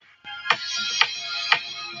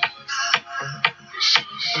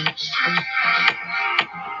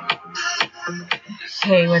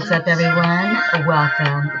Hey, what's up, everyone?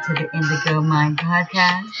 Welcome to the Indigo Mind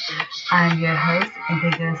Podcast. I'm your host,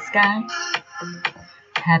 Indigo Sky.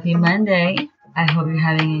 Happy Monday. I hope you're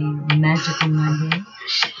having a magical Monday.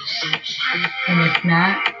 And if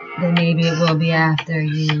not, then maybe it will be after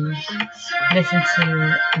you listen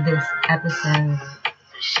to this episode.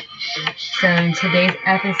 So in today's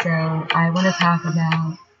episode, I want to talk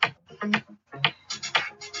about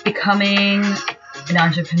becoming an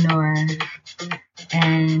entrepreneur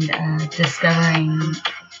and discovering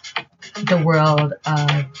the world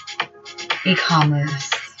of e-commerce,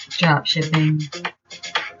 dropshipping,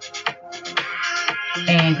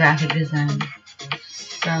 and graphic design.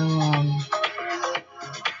 So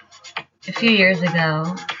a few years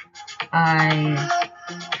ago, I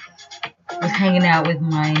was hanging out with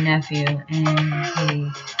my nephew, and he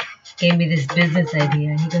gave me this business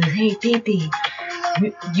idea. He goes, "Hey, Titi,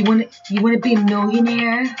 you want to be a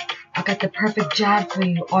millionaire? I got the perfect job for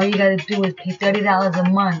you. All you gotta do is pay $30 a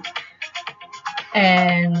month,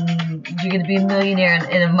 and you're gonna be a millionaire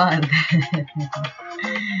in a month."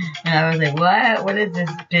 And I was like, "What? What is this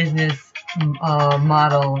business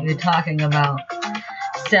model you're talking about?"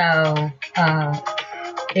 So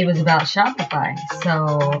it was about Shopify.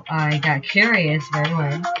 So I got curious right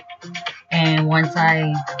away, and once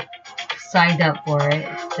I signed up for it,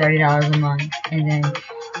 it's $30 a month, and then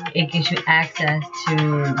it gives you access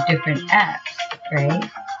to different apps, right?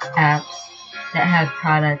 Apps that have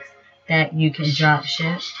products that you can drop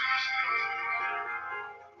ship,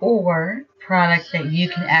 or products that you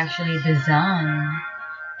can actually design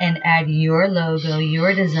and add your logo,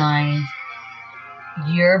 your designs,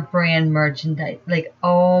 your brand merchandise. Like,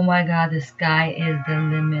 oh my God, the sky is the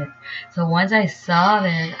limit. So once I saw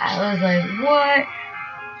this, I was like, what?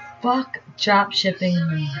 Fuck drop shipping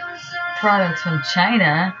products from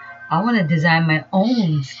China. I want to design my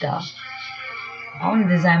own stuff. I want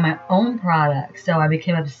to design my own products. So I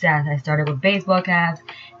became obsessed. I started with baseball caps,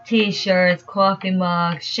 t-shirts, coffee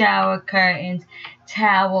mugs, shower curtains,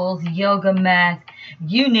 towels, yoga mats,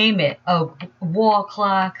 you name it. Oh, wall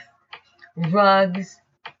clocks, rugs,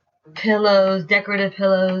 pillows, decorative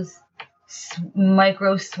pillows,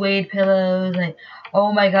 micro suede pillows. Like,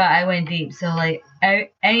 oh my God, I went deep. So like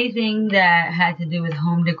anything that had to do with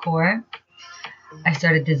home decor, I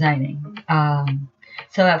started designing.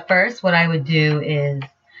 So at first, what I would do is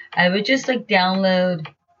I would just like download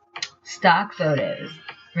stock photos,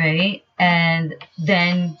 right? And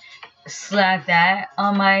then slap that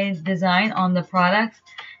on my design on the products.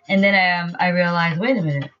 And then I realized, wait a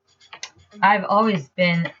minute, I've always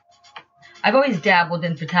dabbled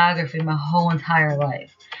in photography my whole entire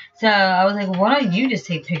life. So I was like, well, why don't you just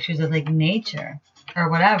take pictures of like nature or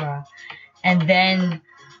whatever, and then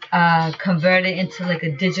convert it into like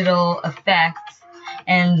a digital effect,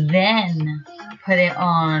 and then put it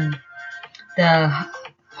on the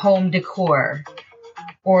home decor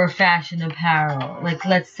or fashion apparel. Like,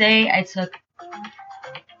 let's say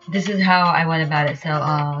this is how I went about it. So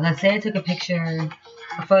let's say I took a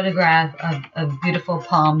photograph of a beautiful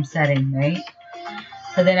palm setting, right?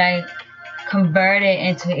 So then I convert it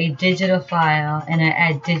into a digital file, and I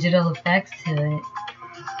add digital effects to it.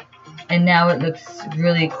 And now it looks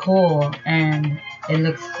really cool, and it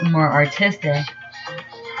looks more artistic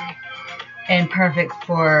and perfect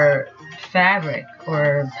for fabric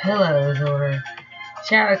or pillows or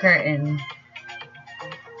shower curtains,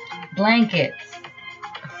 blankets,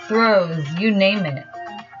 throws, you name it.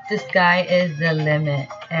 The sky is the limit.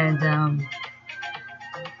 And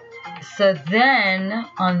so then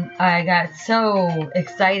I got so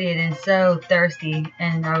excited and so thirsty,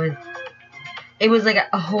 and it was like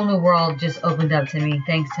a whole new world just opened up to me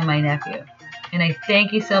thanks to my nephew. And I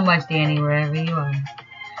thank you so much, Danny, wherever you are.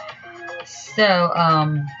 So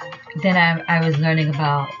then I was learning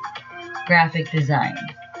about graphic design,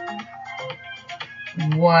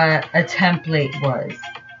 what a template was,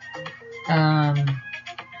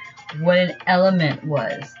 what an element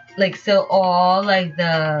was. Like, so all like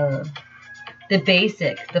the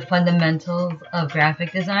basics, the fundamentals of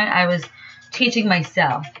graphic design, I was teaching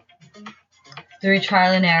myself through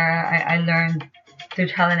trial and error. I learned through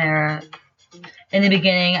trial and error. In the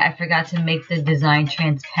beginning, I forgot to make the design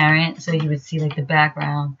transparent so you would see like the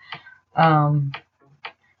background.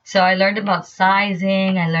 So I learned about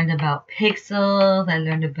sizing, I learned about pixels, I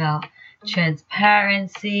learned about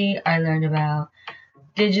transparency, I learned about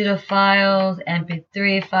digital files,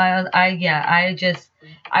 MP3 files.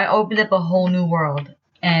 I opened up a whole new world.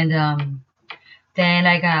 And then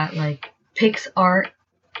I got like PixArt,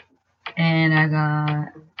 and I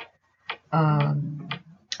got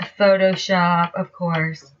Photoshop, of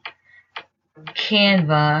course,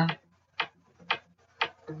 Canva,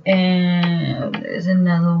 and there's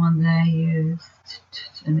another one that I used.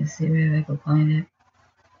 Let me see if I can find it.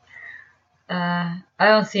 I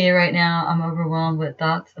don't see it right now. I'm overwhelmed with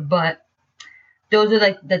thoughts, but those are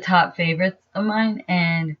like the top favorites of mine,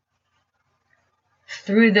 and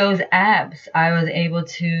through those apps, I was able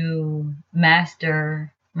to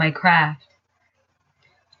master my craft.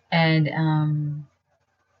 And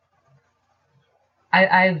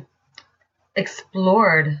I've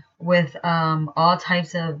explored with all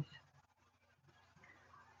types of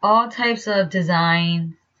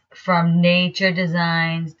designs, from nature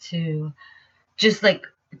designs to just like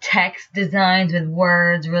text designs with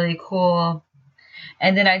words, really cool.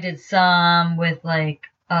 And then I did some with like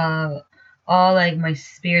all like my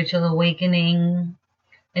spiritual awakening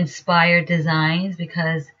inspired designs,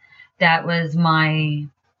 because that was my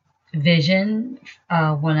vision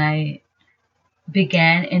when I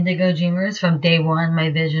began Indigo Dreamers. From day one, my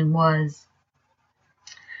vision was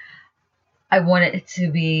I wanted it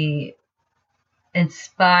to be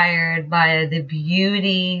inspired by the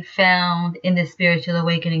beauty found in the spiritual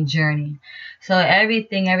awakening journey. So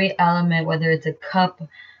everything, every element, whether it's a cup,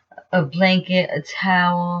 a blanket, a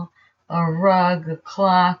towel, a rug, a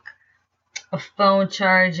clock, a phone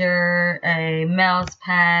charger, a mouse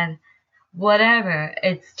pad, whatever.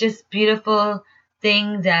 It's just beautiful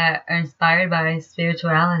things that are inspired by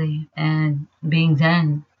spirituality and being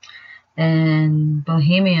Zen and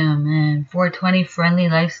bohemian and 420 friendly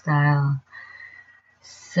lifestyle.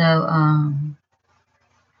 So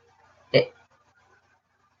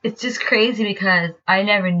it's just crazy because I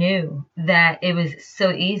never knew that it was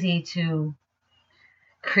so easy to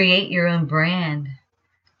create your own brand.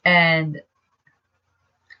 And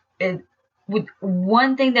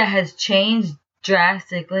one thing that has changed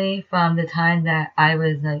drastically from the time that I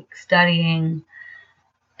was like studying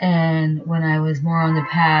and when I was more on the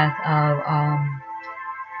path of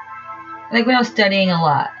like when I was studying a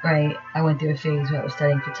lot, right? I went through a phase where I was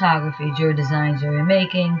studying photography, jewelry design, jewelry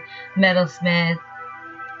making, metalsmith,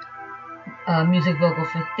 music vocal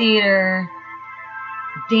for theater,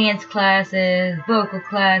 dance classes, vocal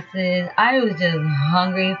classes. I was just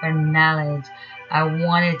hungry for knowledge. I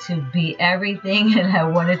wanted to be everything and I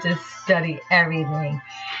wanted to study everything.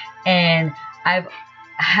 And I've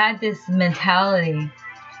had this mentality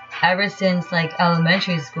ever since like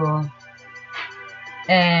elementary school.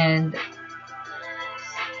 And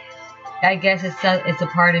I guess it's a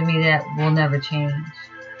part of me that will never change.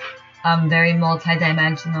 I'm very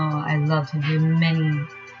multidimensional. I love to do many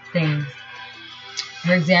things.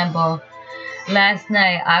 For example, last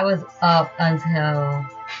night I was up until,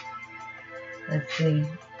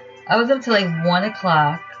 I was up till like 1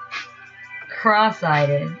 o'clock,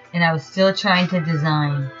 cross-eyed, and I was still trying to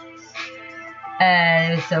design.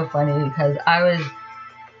 And it was so funny because I was,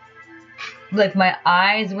 like, my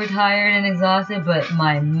eyes were tired and exhausted, but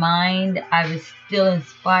my mind, I was still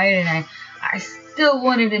inspired, and I still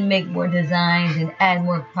wanted to make more designs and add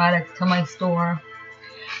more products to my store.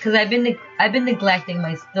 Because I've been neglecting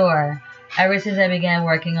my store ever since I began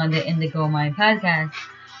working on the Indigo Mind podcast.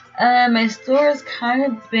 My store has kind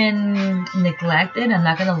of been neglected, I'm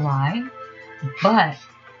not going to lie. But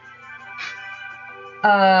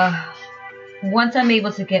once I'm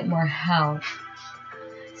able to get more help.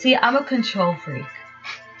 See, I'm a control freak.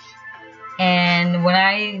 And when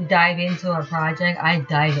I dive into a project, I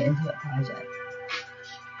dive into a project.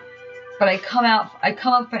 But I come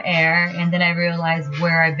up for air, and then I realize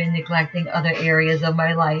where I've been neglecting other areas of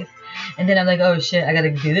my life. And then I'm like, oh shit, I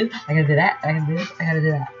gotta do this, I gotta do that, I gotta do this, I gotta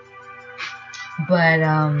do that. But,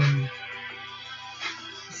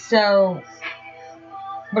 so,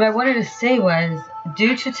 what I wanted to say was,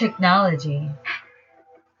 due to technology,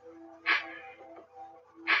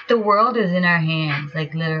 the world is in our hands,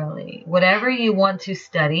 like literally. Whatever you want to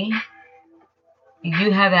study,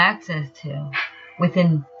 you have access to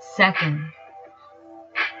within seconds.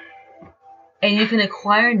 And you can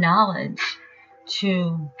acquire knowledge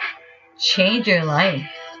to change your life,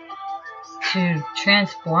 to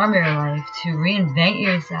transform your life, to reinvent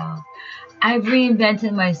yourself. I've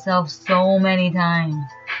reinvented myself so many times.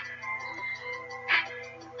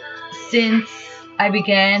 Since I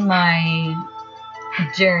began my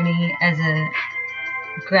journey as a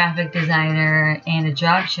graphic designer and a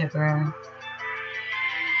drop shipper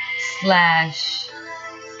 /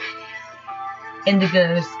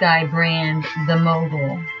 Indigo Sky brand, the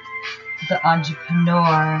mogul, the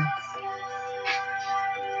entrepreneur,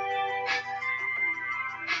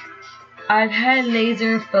 I've had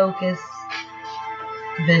laser focus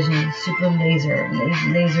vision, super laser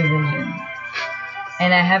vision.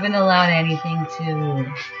 and I haven't allowed anything to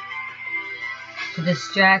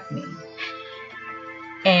distract me.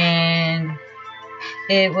 And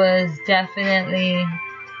it was definitely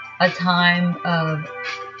a time of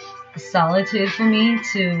solitude for me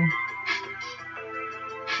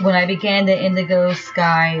when I began the Indigo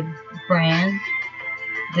Sky brand.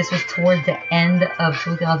 This was towards the end of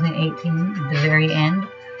 2018, the very end.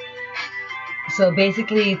 So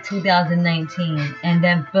basically 2019, and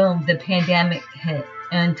then boom, the pandemic hit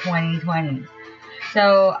in 2020.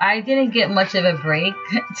 So I didn't get much of a break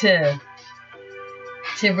to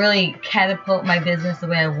really catapult my business the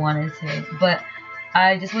way I wanted to. But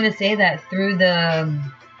I just want to say that through the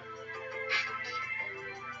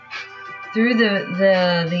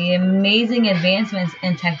amazing advancements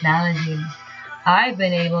in technology, I've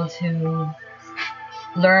been able to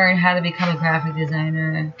learn how to become a graphic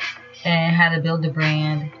designer and how to build a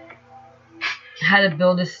brand, how to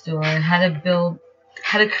build a store, how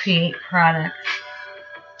to create products,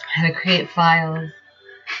 how to create files.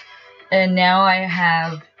 And now I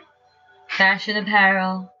have fashion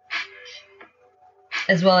apparel,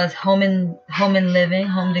 as well as home and living,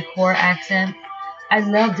 home decor accents. I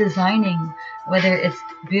love designing, whether it's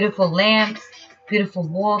beautiful lamps, beautiful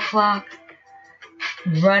wall clocks,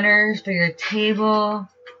 runners for your table.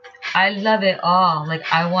 I love it all.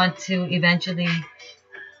 Like, I want to eventually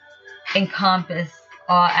encompass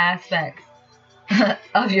all aspects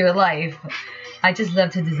of your life. I just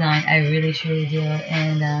love to design. I really, truly do.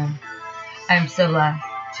 And I'm so blessed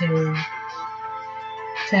to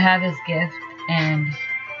have this gift and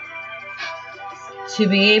to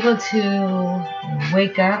be able to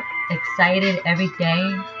wake up excited every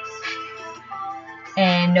day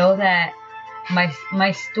and know that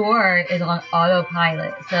my store is on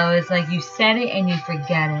autopilot. So it's like you set it and you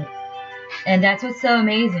forget it. And that's what's so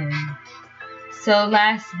amazing. So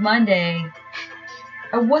last Monday,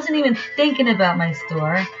 I wasn't even thinking about my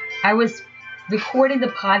store. I was recording the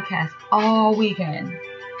podcast all weekend.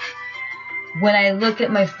 When I looked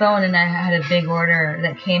at my phone and I had a big order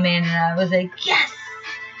that came in, and I was like, yes,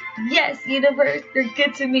 universe, you're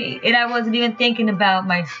good to me. And I wasn't even thinking about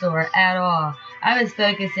my store at all. I was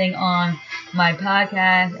focusing on my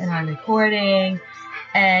podcast and on recording,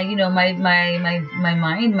 and my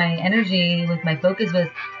mind, my energy, with my focus was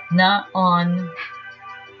not on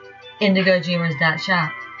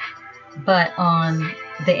IndigoDreamers.shop, but on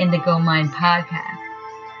the Indigo Mind podcast.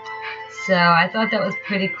 So I thought that was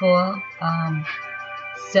pretty cool.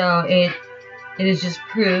 So it is just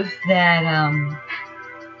proof that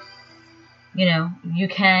you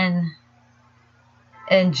can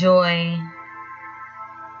enjoy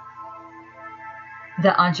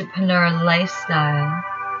the entrepreneur lifestyle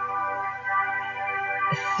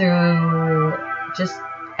through just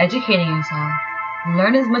educating yourself.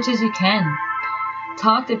 Learn as much as you can.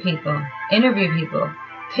 Talk to people. Interview people.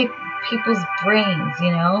 Pick people's brains,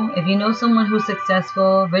 If you know someone who's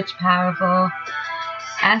successful, rich, powerful,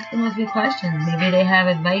 ask them a few questions. Maybe they have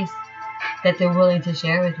advice that they're willing to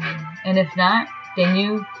share with you. And if not, then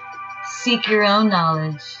you seek your own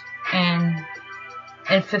knowledge and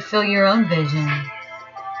fulfill your own vision.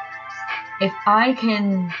 If I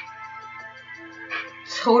can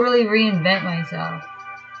totally reinvent myself,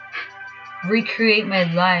 recreate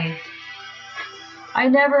my life, I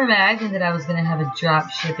never imagined that I was going to have a drop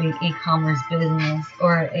shipping e-commerce business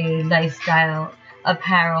or a lifestyle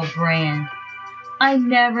apparel brand. I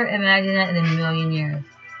never imagined that in a million years.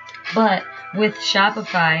 But with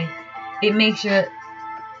Shopify, it makes your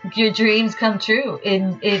dreams come true.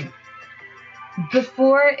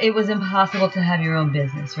 Before, it was impossible to have your own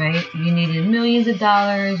business, right? You needed millions of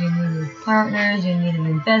dollars, you needed partners, you needed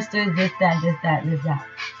investors, this, that.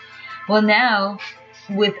 Well, now,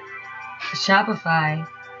 with Shopify,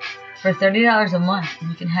 for $30 a month,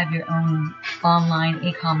 you can have your own online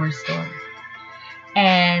e-commerce store.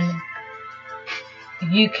 And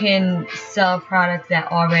you can sell products that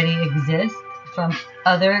already exist from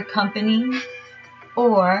other companies,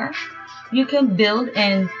 or you can build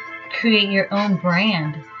and create your own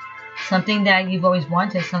brand, something that you've always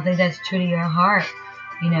wanted, something that's true to your heart.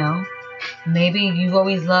 Maybe you've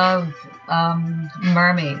always loved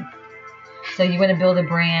mermaids, so you want to build a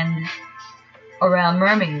brand around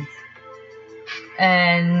mermaids,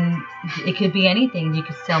 and it could be anything. You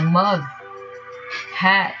could sell mugs,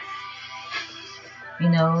 hats,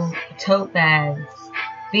 tote bags,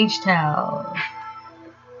 beach towels.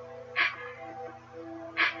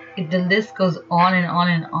 The list goes on and on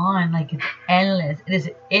and on. Like, it's endless. It is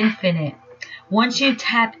infinite. Once you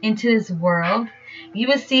tap into this world, you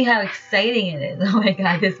will see how exciting it is. Oh my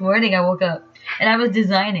God, this morning I woke up and I was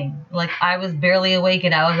designing. Like, I was barely awake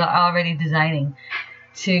and I was already designing.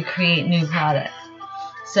 to create new products.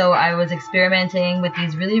 So I was experimenting with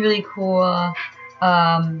these really, really cool,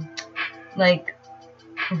 like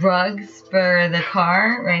rugs for the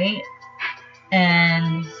car, right?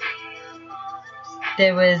 And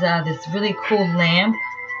there was this really cool lamp.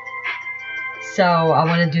 So I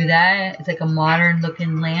want to do that. It's like a modern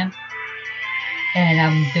looking lamp. And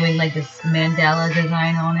I'm doing like this mandala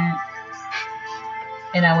design on it.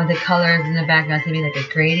 And I want the colors in the background to be like a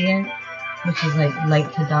gradient, which is like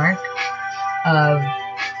light to dark, of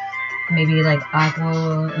maybe like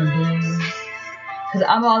aqua and blue. Because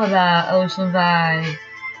I'm all about ocean vibes.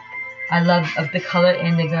 I love the color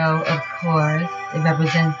indigo, of course. It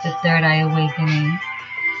represents the third eye awakening.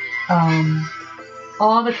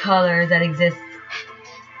 All the colors that exist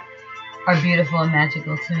are beautiful and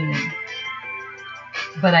magical to me.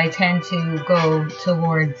 But I tend to go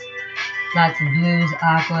towards lots of blues,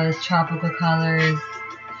 aquas, tropical colors,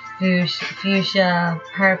 fuchsia,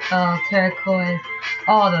 purple, turquoise,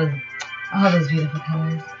 all those beautiful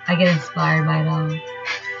colors. I get inspired by it all.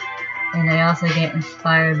 And I also get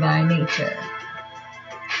inspired by nature.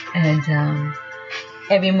 And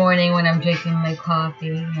every morning when I'm drinking my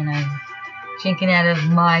coffee and I'm drinking out of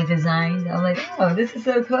my designs, I'm like, oh, this is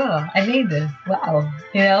so cool. I made this. Wow.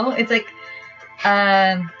 You know, it's like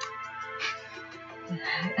a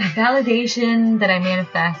validation that I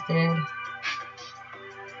manifested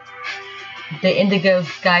the Indigo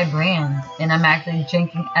Sky brand. And I'm actually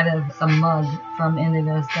drinking out of a mug from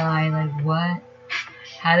Indigo Sky. Like, what?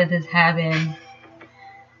 How did this happen?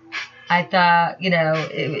 I thought,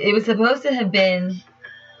 it was supposed to have been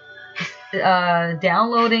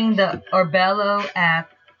downloading the Orbello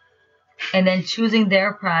app and then choosing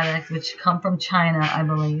their products, which come from China, I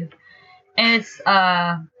believe. And it's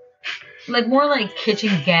like more like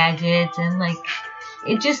kitchen gadgets, and like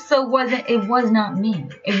it was not me.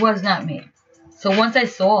 It was not me. So once I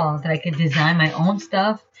saw that I could design my own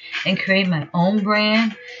stuff and create my own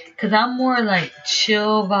brand, because I'm more like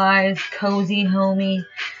chill vibes, cozy homey,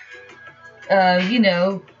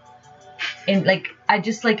 and like I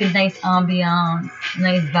just like a nice ambiance,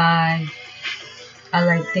 nice vibe. I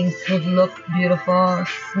like things to look beautiful,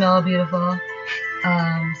 smell beautiful.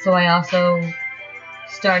 So I also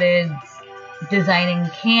started designing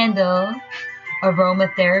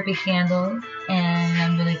aromatherapy candles, and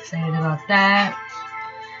I'm really excited about that.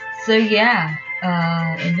 So yeah,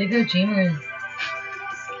 Indigo Dreamers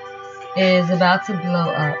is about to blow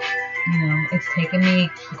up. It's taken me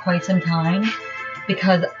quite some time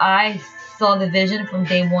because I saw the vision from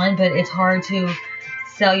day one, but it's hard to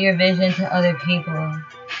sell your vision to other people,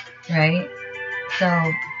 right?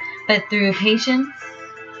 So, but through patience,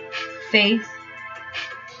 faith,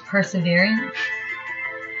 perseverance,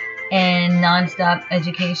 and nonstop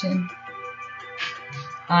education,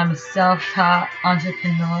 I'm a self-taught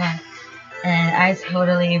entrepreneur, and I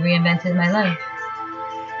totally reinvented my life.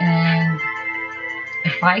 And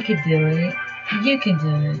if I could do it, you can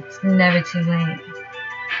do it. It's never too late.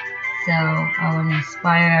 So I want to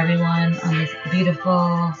inspire everyone on this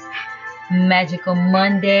beautiful, magical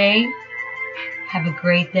Monday. Have a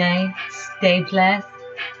great day. Stay blessed.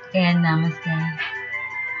 And namaste.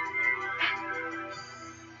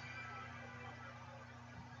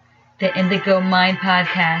 The Indigo Mind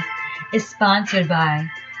Podcast is sponsored by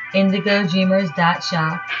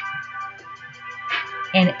IndigoDreamers.shop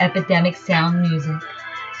and Epidemic Sound Music.